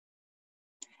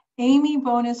Amy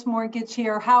Bonus Mortgage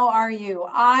here. How are you?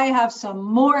 I have some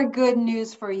more good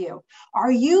news for you.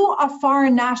 Are you a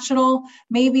foreign national?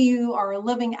 Maybe you are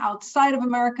living outside of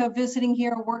America, visiting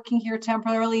here, working here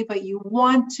temporarily, but you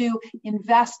want to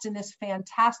invest in this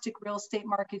fantastic real estate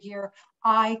market here.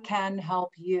 I can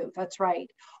help you. That's right.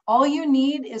 All you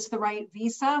need is the right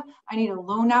visa. I need a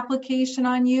loan application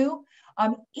on you.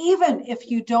 Even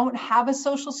if you don't have a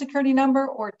social security number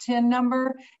or TIN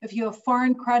number, if you have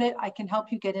foreign credit, I can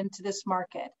help you get into this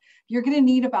market. You're going to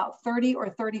need about 30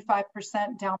 or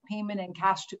 35% down payment and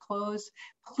cash to close.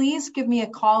 Please give me a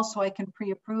call so I can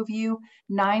pre-approve you.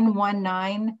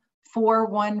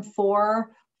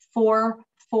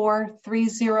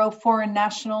 919-414-4430. Foreign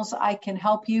nationals, I can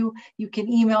help you. You can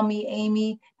email me,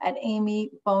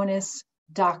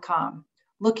 amy@amybonus.com.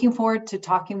 Looking forward to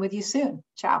talking with you soon.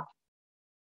 Ciao.